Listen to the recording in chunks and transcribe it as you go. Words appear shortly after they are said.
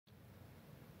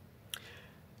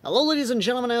Hello ladies and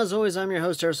gentlemen, as always I'm your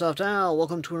host Airsoft Al.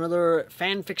 Welcome to another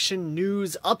fanfiction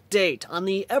news update on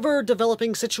the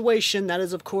ever-developing situation that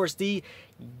is of course the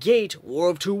Gate War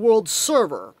of Two Worlds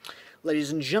server. Ladies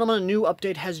and gentlemen, a new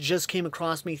update has just came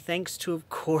across me thanks to of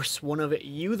course one of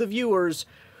you the viewers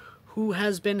who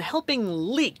has been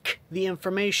helping leak the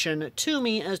information to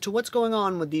me as to what's going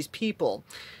on with these people.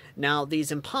 Now,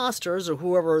 these imposters, or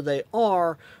whoever they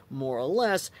are, more or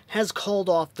less, has called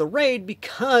off the raid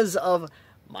because of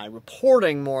my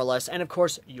reporting, more or less, and of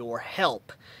course, your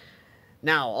help.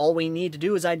 Now, all we need to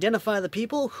do is identify the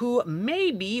people who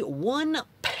may be one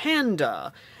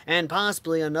panda, and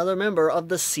possibly another member of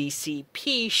the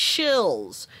CCP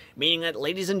shills. Meaning that,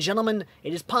 ladies and gentlemen,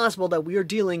 it is possible that we are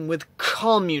dealing with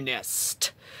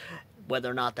communist.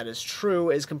 Whether or not that is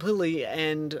true is completely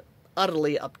and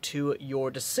utterly up to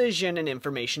your decision and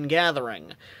information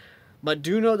gathering. But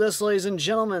do know this, ladies and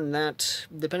gentlemen, that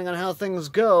depending on how things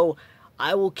go,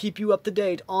 I will keep you up to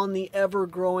date on the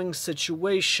ever-growing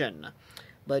situation.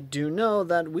 But do know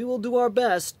that we will do our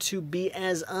best to be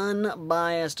as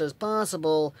unbiased as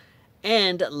possible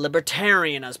and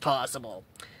libertarian as possible.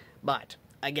 But,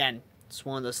 again, it's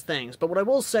one of those things. But what I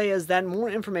will say is that more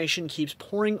information keeps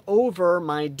pouring over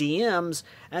my DMs,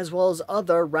 as well as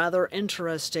other rather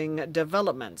interesting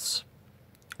developments.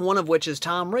 One of which is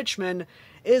Tom Richmond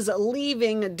is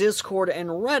leaving Discord and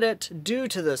Reddit due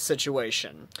to this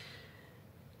situation.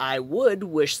 I would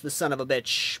wish the son of a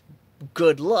bitch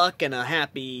good luck and a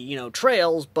happy,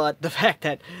 trails, but the fact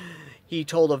that he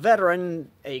told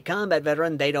a combat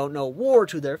veteran, they don't know war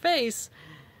to their face,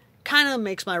 kind of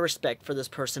makes my respect for this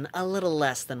person a little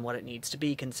less than what it needs to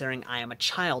be, considering I am a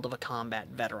child of a combat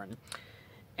veteran.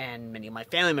 And many of my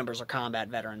family members are combat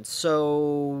veterans,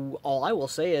 so all I will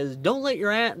say is don't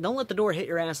let the door hit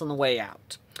your ass on the way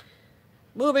out.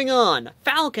 Moving on,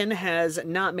 Falcon has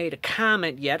not made a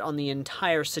comment yet on the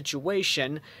entire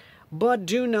situation, but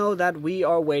do know that we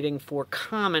are waiting for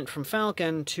comment from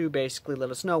Falcon to basically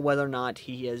let us know whether or not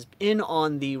he is in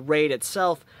on the raid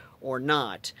itself or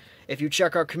not. If you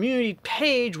check our community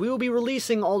page, we will be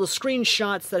releasing all the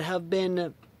screenshots that have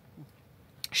been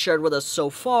shared with us so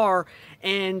far,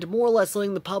 and more or less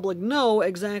letting the public know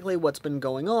exactly what's been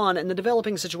going on and the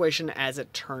developing situation as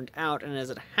it turned out and as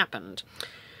it happened.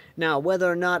 Now, whether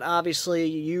or not, obviously,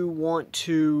 you want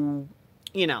to,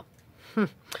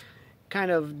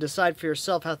 kind of decide for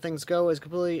yourself how things go is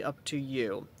completely up to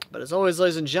you. But as always,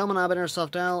 ladies and gentlemen, I've been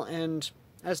Airsoft Al, and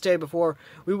as stated before,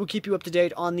 we will keep you up to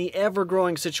date on the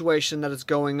ever-growing situation that is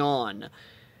going on.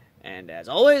 And as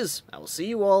always, I will see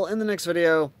you all in the next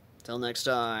video. Till next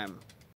time.